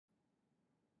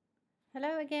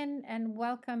Hello again and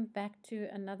welcome back to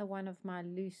another one of my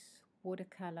loose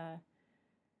watercolor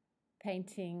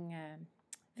painting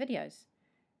videos.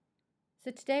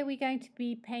 So today we're going to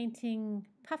be painting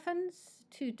puffins,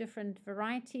 two different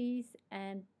varieties,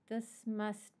 and this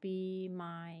must be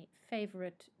my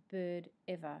favorite bird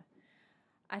ever.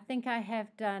 I think I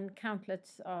have done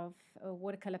countless of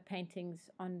watercolor paintings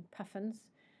on puffins,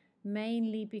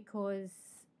 mainly because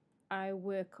I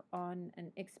work on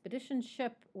an expedition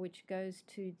ship which goes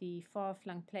to the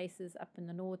far-flung places up in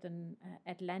the northern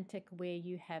Atlantic where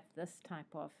you have this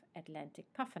type of Atlantic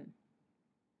puffin.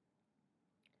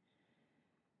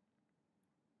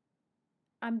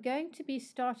 I'm going to be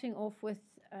starting off with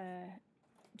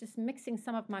just mixing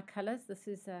some of my colors. This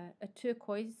is a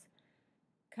turquoise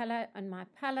color on my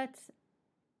palette,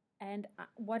 and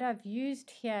what I've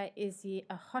used here is a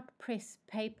hot press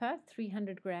paper,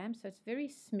 300 grams, so it's very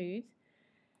smooth.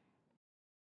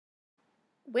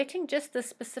 Wetting just this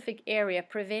specific area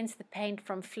prevents the paint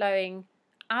from flowing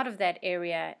out of that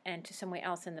area and to somewhere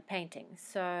else in the painting.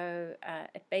 So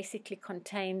it basically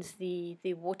contains the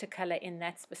watercolor in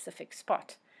that specific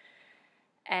spot.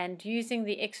 And using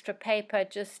the extra paper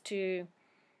just to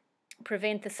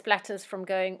prevent the splatters from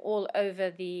going all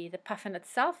over the puffin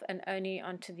itself and only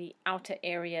onto the outer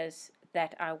areas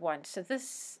that I want. So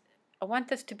I want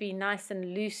this to be nice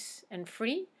and loose and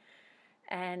free.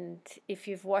 And if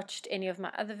you've watched any of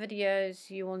my other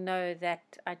videos, you will know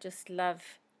that I just love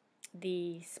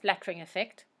the splattering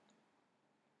effect.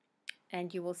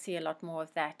 And you will see a lot more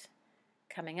of that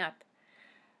coming up.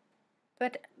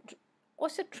 But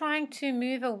also trying to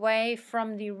move away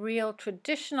from the real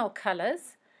traditional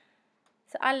colors.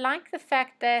 So I like the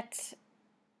fact that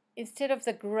instead of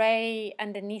the gray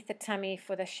underneath the tummy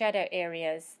for the shadow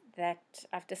areas, that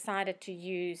I've decided to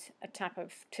use a type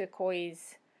of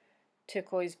turquoise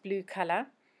blue color,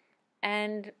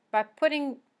 and by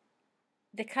putting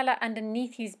the color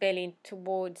underneath his belly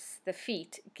towards the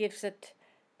feet gives it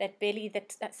that belly,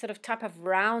 that sort of type of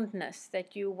roundness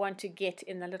that you want to get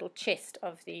in the little chest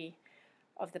of the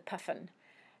puffin,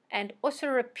 and also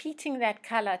repeating that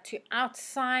color to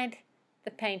outside the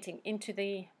painting into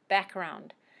the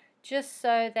background, just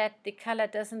so that the color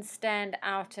doesn't stand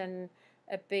out in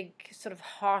a big sort of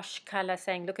harsh color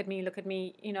saying look at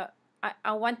me, you know.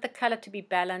 I want the color to be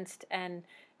balanced and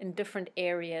in different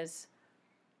areas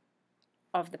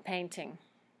of the painting.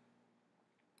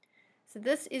 So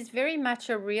this is very much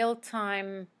a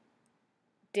real-time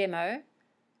demo,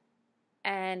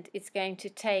 and it's going to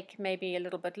take maybe a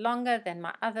little bit longer than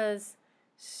my others.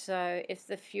 So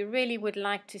if you really would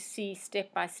like to see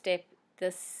step by step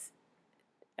this,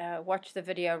 watch the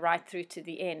video right through to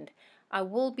the end. I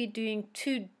will be doing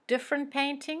two different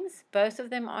paintings, both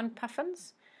of them on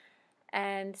puffins.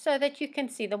 And so that you can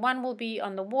see, the one will be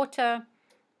on the water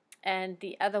and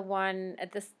the other one,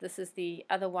 this is the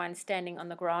other one standing on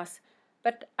the grass.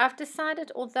 But I've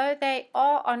decided, although they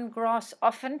are on grass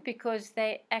often because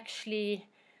they actually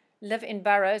live in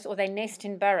burrows, or they nest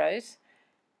in burrows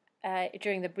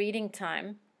during the breeding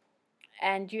time,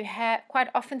 and you quite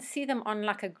often see them on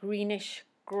like a greenish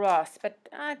grass, but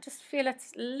I just feel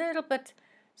it's a little bit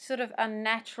sort of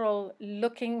unnatural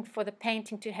looking for the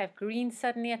painting to have green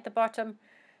suddenly at the bottom.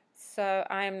 So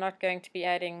I am not going to be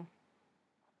adding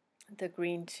the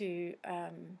green to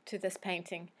this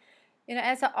painting. You know,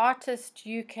 as an artist,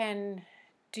 you can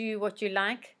do what you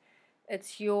like.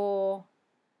 It's your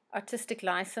artistic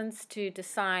license to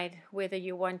decide whether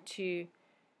you want to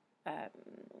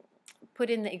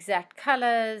put in the exact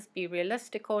colors, be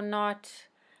realistic or not.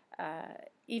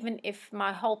 Even if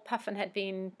my whole puffin had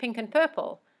been pink and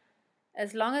purple,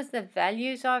 as long as the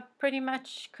values are pretty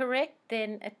much correct,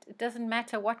 then it doesn't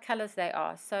matter what colors they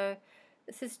are. So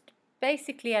this is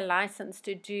basically a license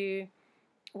to do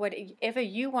whatever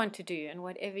you want to do and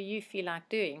whatever you feel like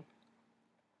doing.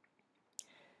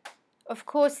 Of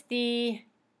course, the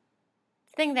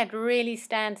thing that really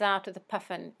stands out of the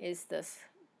puffin is this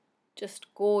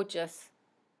just gorgeous,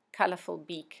 colorful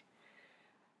beak.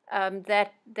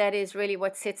 That is really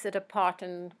what sets it apart,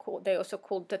 and they're also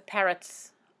called the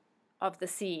parrots of the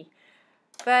sea.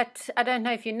 But I don't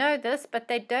know if you know this, but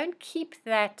they don't keep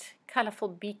that colorful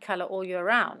beak color all year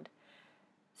round.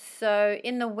 So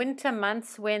in the winter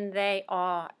months when they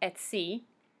are at sea,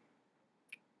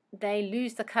 they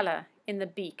lose the color in the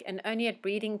beak, and only at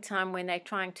breeding time, when they're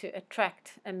trying to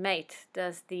attract a mate,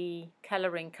 does the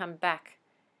coloring come back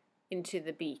into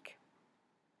the beak.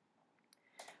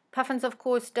 Puffins, of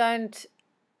course, don't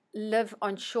live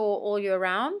on shore all year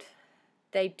round.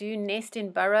 They do nest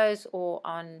in burrows or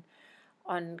on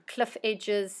cliff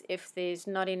edges if there's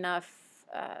not enough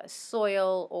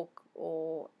soil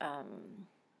or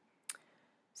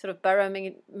sort of burrow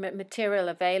material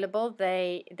available.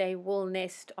 They will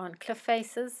nest on cliff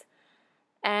faces.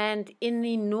 And in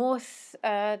the north,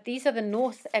 these are the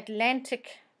North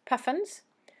Atlantic puffins.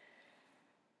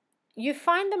 You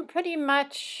find them pretty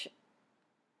much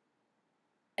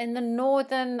in the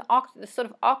northern, sort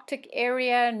of Arctic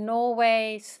area,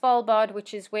 Norway, Svalbard,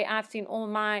 which is where I've seen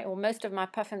most of my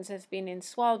puffins has been in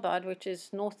Svalbard, which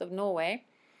is north of Norway.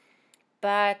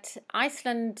 But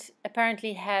Iceland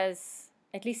apparently has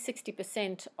at least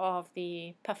 60% of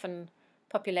the puffin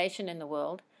population in the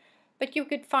world. But you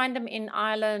could find them in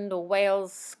Ireland or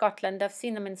Wales, Scotland. I've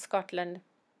seen them in Scotland.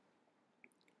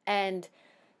 And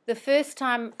the first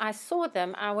time I saw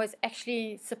them, I was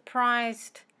actually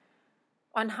surprised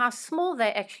on how small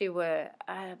they actually were.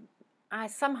 I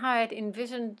somehow had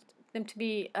envisioned them to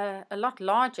be a lot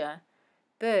larger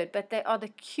bird, but they are the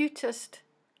cutest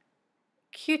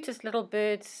little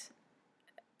birds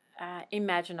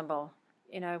imaginable.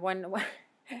 You know,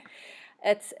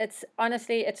 it's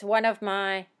honestly, it's one of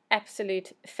my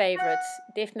absolute favorites.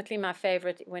 Definitely my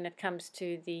favorite when it comes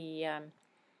to the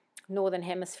Northern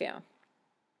Hemisphere.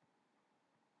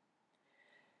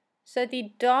 So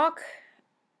the dark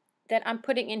that I'm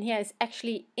putting in here is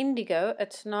actually indigo.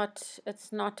 It's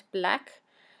not black.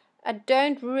 I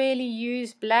don't really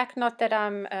use black, not that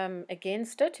I'm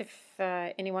against it if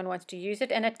anyone wants to use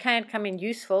it, and it can come in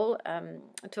useful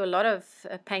to a lot of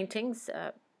paintings.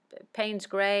 Payne's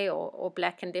grey or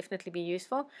black can definitely be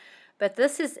useful, but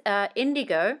this is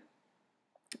indigo.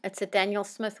 It's a Daniel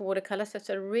Smith watercolor, so it's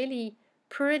a really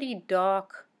pretty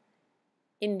dark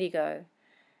indigo.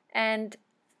 And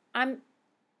I'm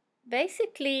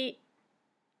basically,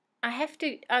 I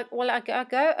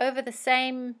go over the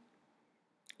same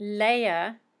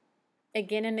layer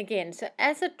again and again. So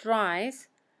as it dries,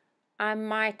 I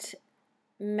might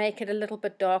make it a little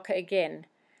bit darker again,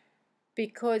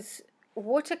 because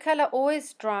watercolor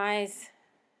always dries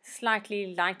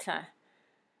slightly lighter,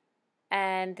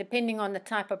 and depending on the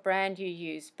type of brand you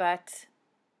use. But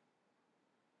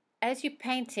as you're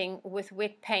painting with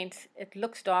wet paint, it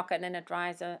looks darker and then it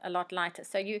dries a lot lighter.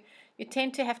 So you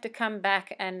tend to have to come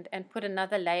back and put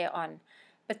another layer on.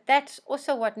 But that's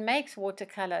also what makes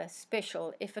watercolor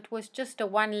special. If it was just a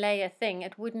one layer thing,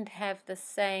 it wouldn't have the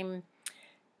same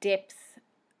depth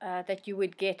that you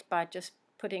would get by just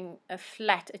putting a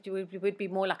flat. It would be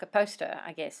more like a poster,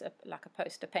 I guess, like a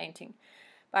poster painting.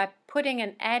 By putting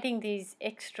and adding these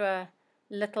extra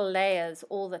little layers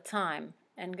all the time,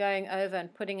 and going over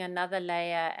and putting another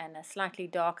layer and a slightly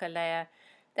darker layer,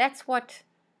 that's what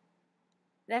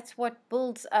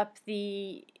builds up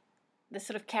the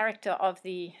sort of character of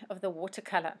the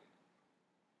watercolor.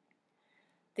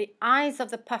 The eyes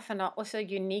of the puffin are also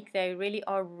unique. They really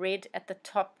are red at the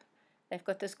top. They've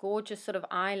got this gorgeous sort of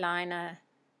eyeliner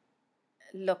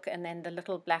look, and then the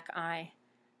little black eye.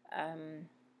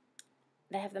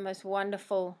 They have the most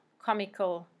wonderful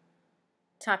comical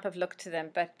type of look to them,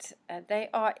 but they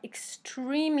are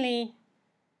extremely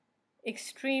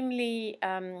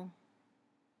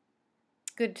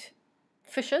good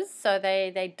fishers. So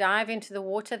they dive into the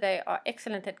water. They are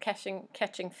excellent at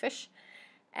catching fish,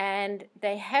 and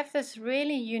they have this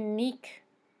really unique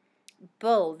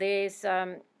bill. There's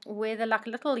where the like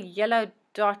little yellow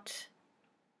dot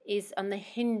is on the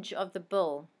hinge of the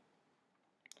bill.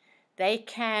 They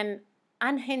can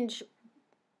unhinge,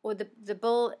 or the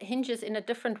bill hinges in a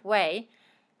different way.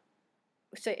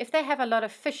 So if they have a lot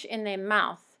of fish in their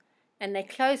mouth and they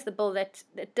close the bill, that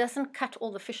doesn't cut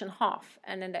all the fish in half,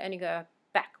 and then they only go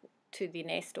back to the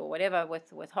nest or whatever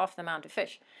with half the amount of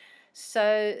fish.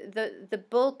 So the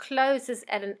bill closes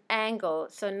at an angle,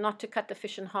 so not to cut the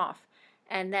fish in half,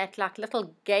 and that like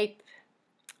little gape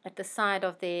at the side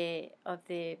of their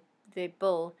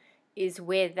bill is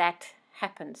where that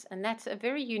happens, and that's a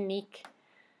very unique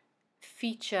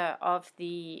feature of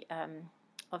the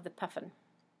puffin.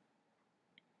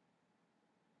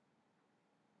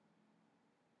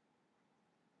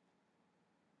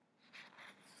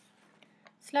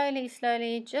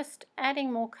 Slowly, just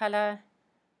adding more color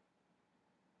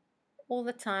all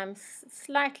the time,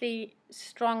 slightly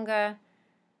stronger.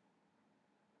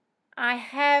 I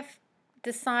have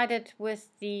decided with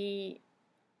the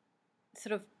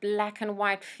sort of black and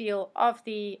white feel of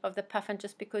the puffin,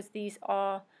 just because these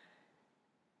are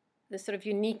the sort of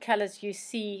unique colors you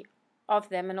see of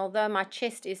them, and although my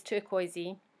chest is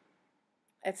turquoisey,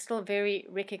 it's still very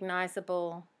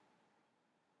recognizable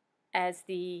as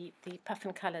the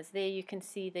puffin colors. There you can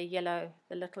see the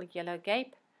little yellow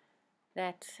gape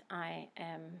that I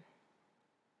am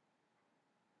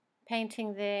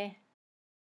painting there.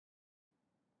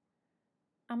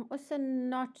 I'm also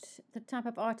not the type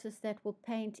of artist that will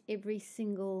paint every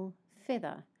single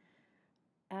feather.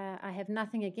 I have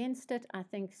nothing against it. I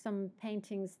think some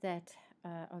paintings that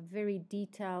are very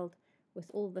detailed with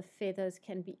all the feathers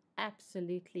can be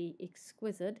absolutely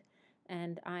exquisite,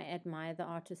 and I admire the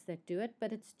artists that do it,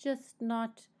 but it's just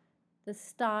not the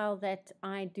style that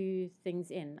I do things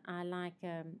in. I like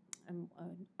an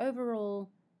overall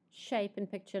shape and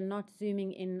picture, not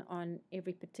zooming in on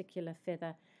every particular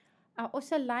feather. I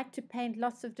also like to paint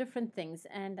lots of different things,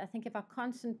 and I think if I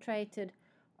concentrated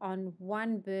on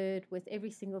one bird with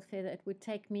every single feather, it would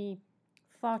take me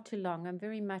far too long. I'm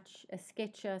very much a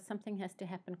sketcher. Something has to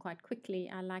happen quite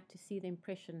quickly. I like to see the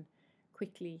impression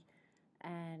quickly,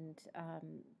 and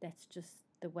that's just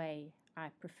the way I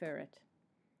prefer it.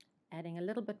 Adding a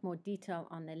little bit more detail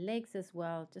on the legs as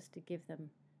well, just to give them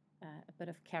a bit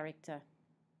of character.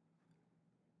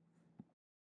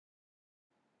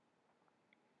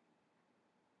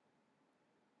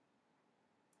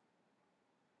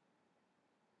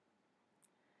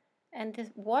 And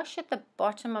the wash at the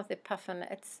bottom of the puffin,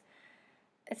 it's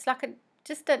like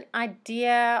just an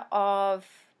idea of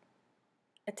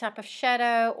a type of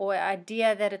shadow, or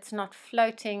idea that it's not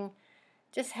floating.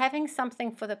 Just having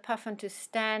something for the puffin to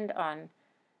stand on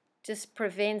just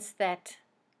prevents that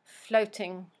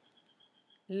floating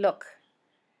look,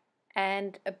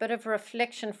 and a bit of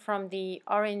reflection from the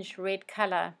orange red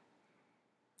color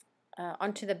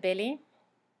onto the belly.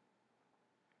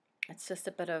 It's just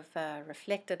a bit of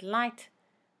reflected light,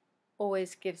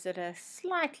 always gives it a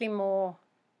slightly more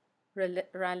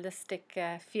realistic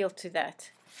feel to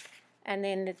that. And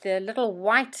then the little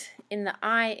white in the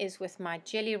eye is with my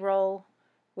jelly roll,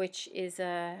 which is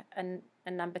a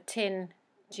number 10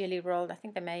 jelly roll. I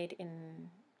think they're made in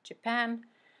Japan,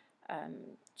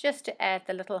 just to add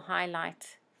the little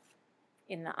highlight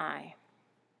in the eye.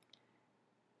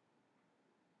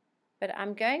 But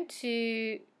I'm going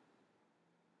to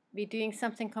be doing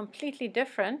something completely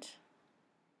different.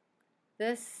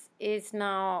 This is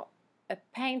now a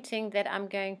painting that I'm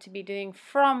going to be doing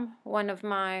from one of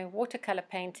my watercolor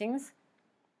paintings.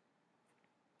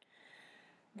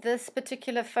 This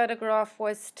particular photograph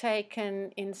was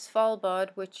taken in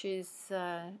Svalbard, which is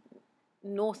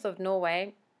north of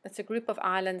Norway. It's a group of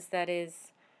islands that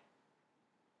is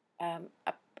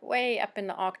way up in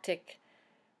the Arctic,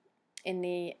 in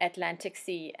the Atlantic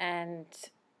Sea, and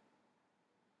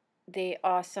there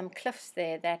are some cliffs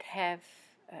there that have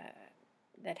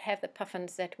the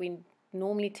puffins that we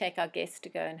normally take our guests to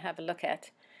go and have a look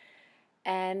at.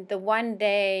 And the one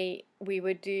day we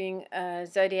were doing a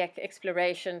zodiac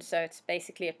exploration, so it's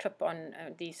basically a trip on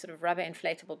these sort of rubber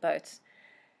inflatable boats.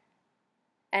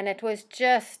 And it was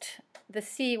just, the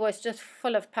sea was just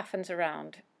full of puffins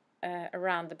around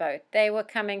the boat. They were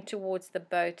coming towards the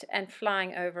boat and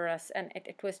flying over us, and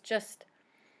it was just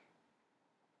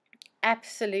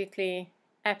absolutely,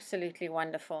 absolutely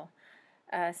wonderful.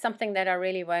 Something that I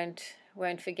really won't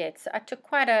forget. So I took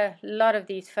quite a lot of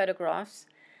these photographs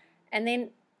and then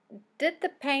did the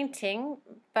painting,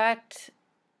 but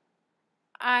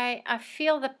I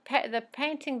feel the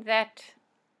painting that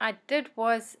I did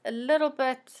was a little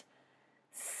bit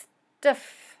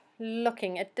stiff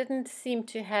looking. It didn't seem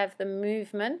to have the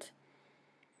movement.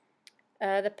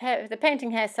 The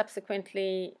painting has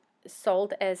subsequently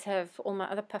sold, as have all my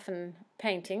other puffin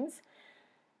paintings.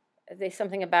 There's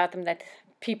something about them that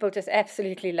people just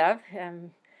absolutely love.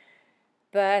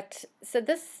 But so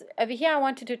this over here, I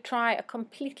wanted to try a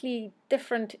completely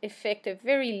different effect, a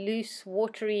very loose,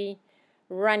 watery,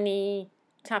 runny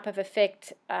type of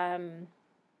effect, to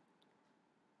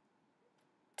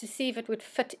see if it would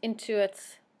fit into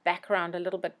its background a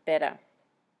little bit better.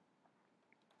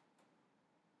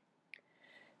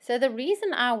 So the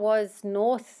reason I was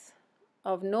north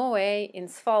of Norway in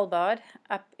Svalbard,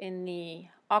 up in the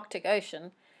Arctic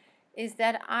Ocean, is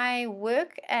that I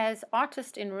work as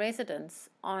artist in residence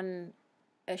on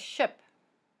a ship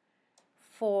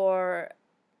for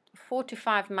 4 to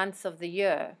 5 months of the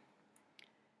year.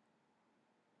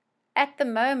 At the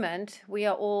moment, we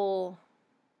are all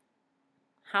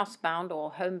housebound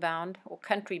or homebound or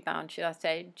country-bound, should I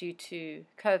say, due to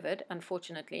COVID,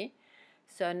 unfortunately.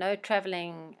 So no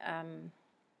traveling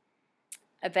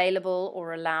available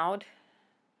or allowed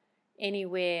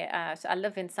anywhere. So I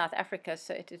live in South Africa,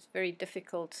 so it is very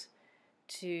difficult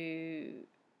to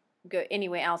go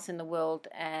anywhere else in the world,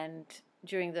 and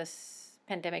during this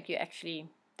pandemic you actually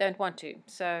don't want to.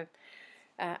 So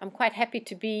I'm quite happy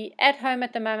to be at home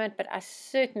at the moment, but I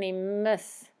certainly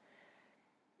miss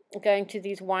going to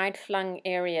these wide-flung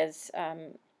areas.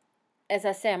 As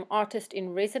I say, I'm artist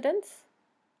in residence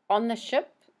on the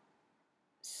ship,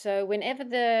 so whenever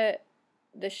the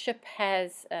the ship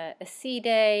has a sea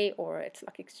day, or it's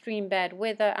like extreme bad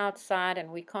weather outside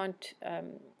and we can't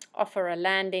offer a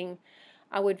landing,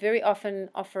 I would very often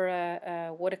offer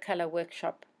a watercolor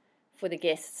workshop for the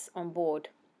guests on board.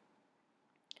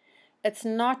 It's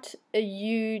not a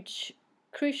huge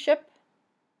cruise ship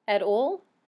at all.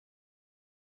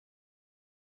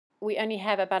 We only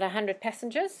have about 100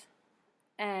 passengers,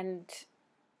 and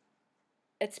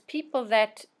it's people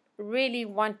that really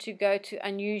want to go to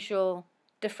unusual,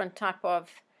 different type of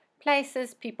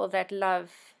places, people that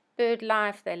love bird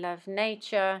life, they love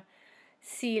nature,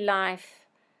 sea life,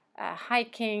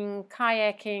 hiking,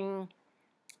 kayaking,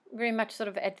 very much sort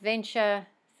of adventure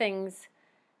things,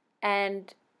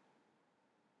 and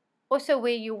also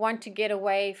where you want to get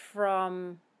away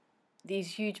from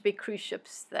these huge big cruise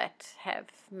ships that have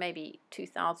maybe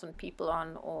 2,000 people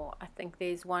on, or I think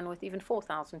there's one with even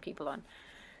 4,000 people on.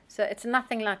 So it's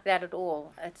nothing like that at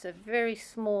all. It's a very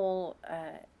small,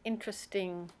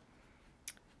 interesting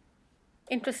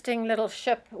little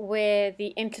ship where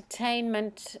the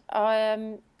entertainment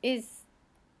is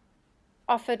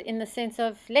offered in the sense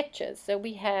of lectures. So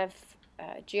we have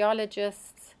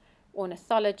geologists,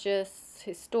 ornithologists,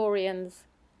 historians,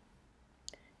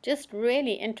 just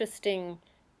really interesting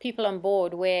people on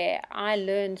board where I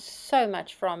learn so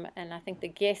much from, and I think the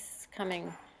guests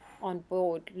coming on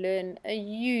board learn a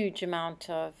huge amount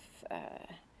of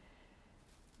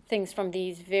things from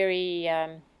these very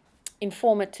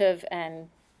informative and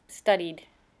studied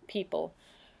people.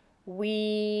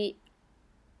 We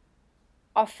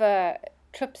offer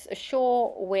trips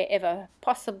ashore wherever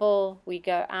possible. We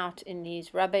go out in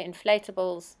these rubber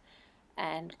inflatables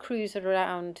and cruise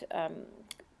around,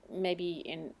 maybe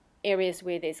in areas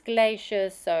where there's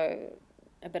glaciers, so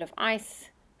a bit of ice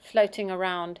floating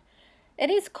around. It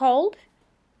is cold,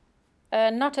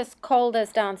 not as cold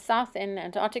as down south in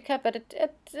Antarctica, but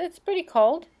it's pretty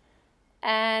cold.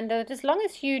 And as long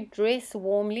as you dress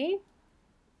warmly,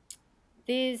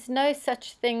 there's no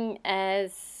such thing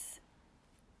as,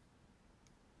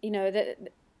 the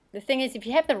thing is, if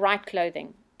you have the right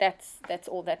clothing, that's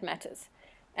all that matters.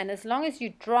 And as long as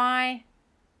you dry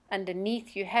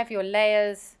underneath, you have your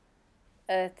layers,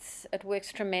 it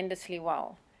works tremendously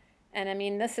well. And I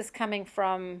mean, this is coming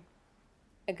from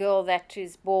a girl that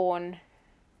is born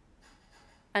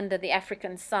under the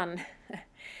African sun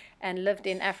and lived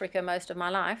in Africa most of my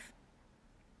life,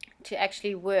 to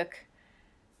actually work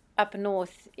up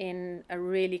north in a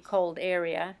really cold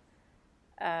area,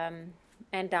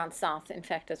 and down south, in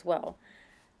fact, as well.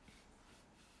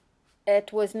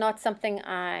 It was not something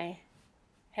I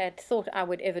had thought I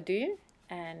would ever do,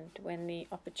 and when the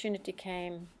opportunity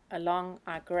came along,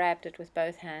 I grabbed it with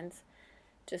both hands,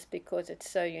 just because it's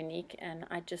so unique, and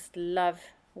I just love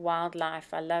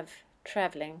wildlife. I love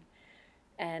traveling,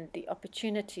 and the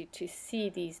opportunity to see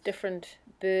these different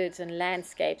birds and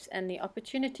landscapes, and the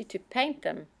opportunity to paint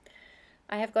them.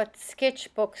 I have got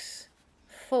sketchbooks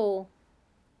full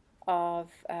of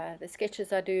the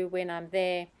sketches I do when I'm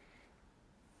there.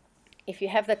 If you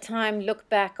have the time, look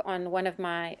back on one of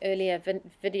my earlier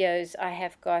videos. I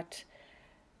have got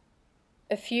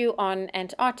a few on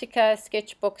Antarctica,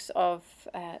 sketchbooks of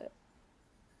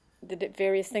the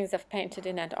various things I've painted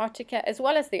in Antarctica, as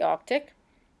well as the Arctic.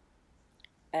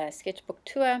 Sketchbook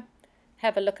tour.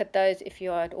 Have a look at those if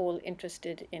you are at all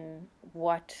interested in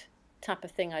what type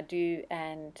of thing I do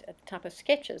and the type of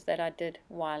sketches that I did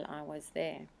while I was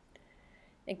there.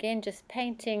 Again, just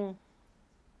painting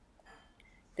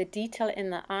the detail in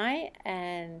the eye,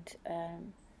 and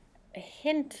a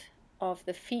hint of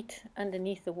the feet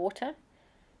underneath the water,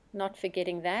 not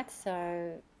forgetting that,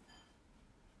 so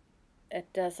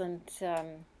it doesn't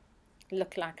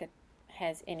look like it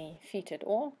has any feet at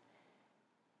all.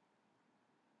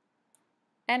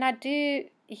 And I do,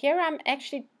 here I'm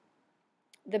actually,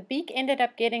 the beak ended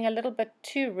up getting a little bit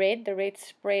too red. The red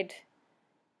spread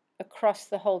across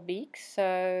the whole beak.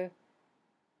 So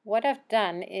what I've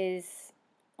done is,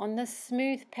 on this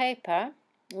smooth paper,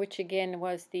 which again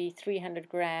was the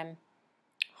 300-gram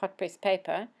hot press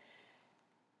paper,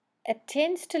 it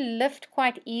tends to lift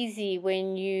quite easy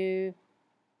when you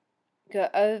go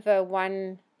over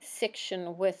one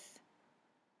section with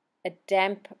a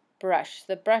damp brush.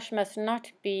 The brush must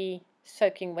not be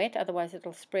soaking wet, otherwise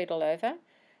it'll spread all over.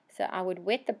 So I would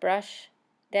wet the brush,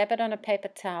 dab it on a paper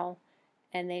towel,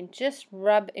 and then just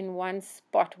rub in one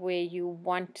spot where you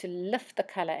want to lift the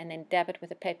color, and then dab it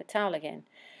with a paper towel again.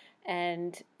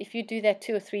 And if you do that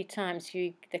 2 or 3 times,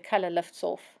 the color lifts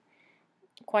off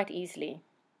quite easily.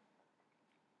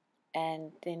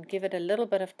 And then give it a little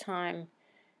bit of time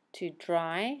to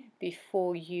dry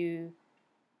before you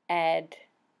add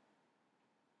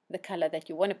the color that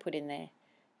you want to put in there.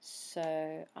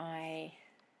 So I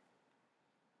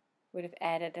would have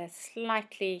added a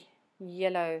slightly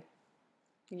yellow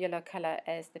color,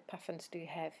 as the puffins do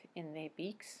have in their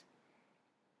beaks,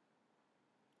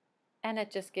 and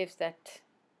it just gives that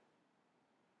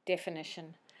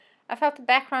definition. I felt the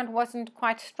background wasn't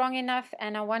quite strong enough,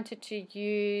 and I wanted to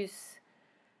use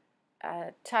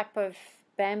a type of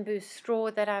bamboo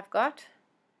straw that I've got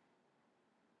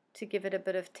to give it a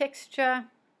bit of texture,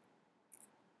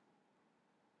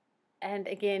 and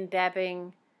again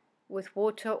dabbing with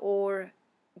water or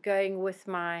going with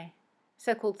my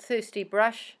so-called thirsty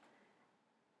brush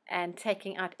and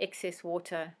taking out excess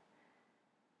water.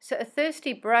 So a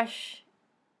thirsty brush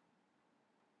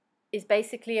is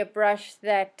basically a brush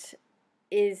that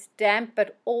is damp,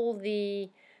 but all the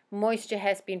moisture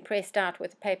has been pressed out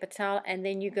with a paper towel, and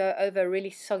then you go over a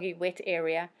really soggy wet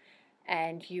area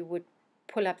and you would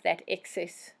pull up that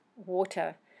excess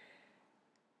water.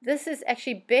 This is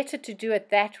actually better to do it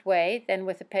that way than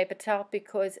with a paper towel,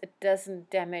 because it doesn't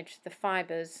damage the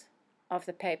fibers of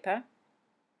the paper,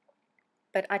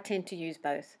 but I tend to use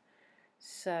both.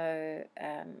 So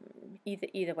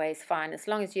either way is fine, as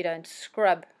long as you don't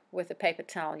scrub with a paper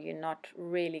towel. You're not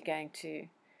really going to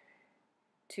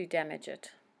damage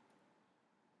it.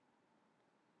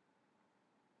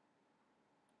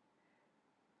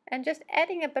 And just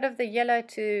adding a bit of the yellow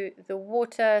to the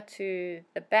water, to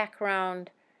the background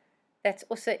that's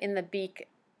also in the beak,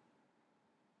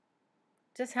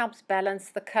 just helps balance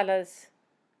the colors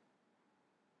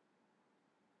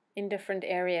in different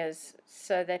areas,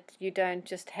 so that you don't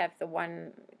just have the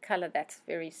one color that's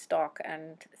very stark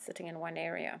and sitting in one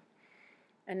area,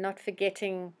 and not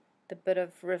forgetting the bit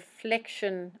of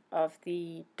reflection of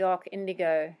the dark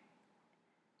indigo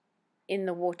in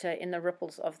the water, in the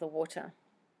ripples of the water.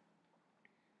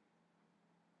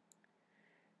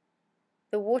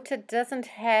 The water doesn't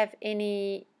have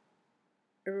any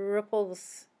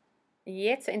ripples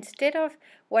yet, so instead of,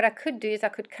 what I could do is I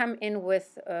could come in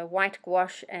with white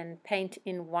gouache and paint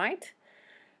in white,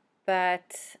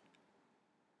 but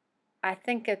I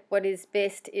think what is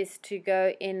best is to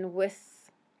go in with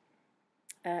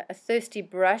a thirsty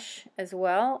brush as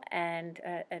well, and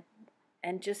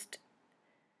just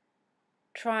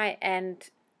try and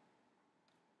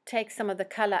take some of the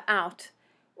color out.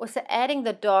 Also, adding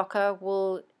the darker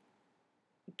will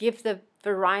give the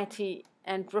variety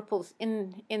and ripples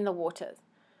in the water.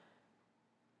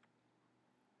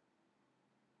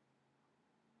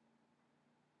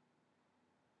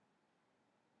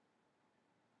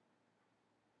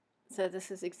 So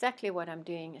this is exactly what I'm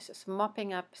doing, is just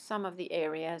mopping up some of the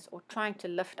areas, or trying to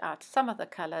lift out some of the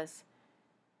colors,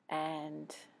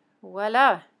 and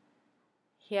voila,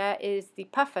 here is the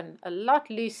puffin, a lot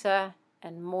looser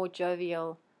and more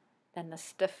jovial than the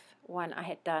stiff one I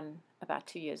had done about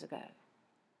 2 years ago.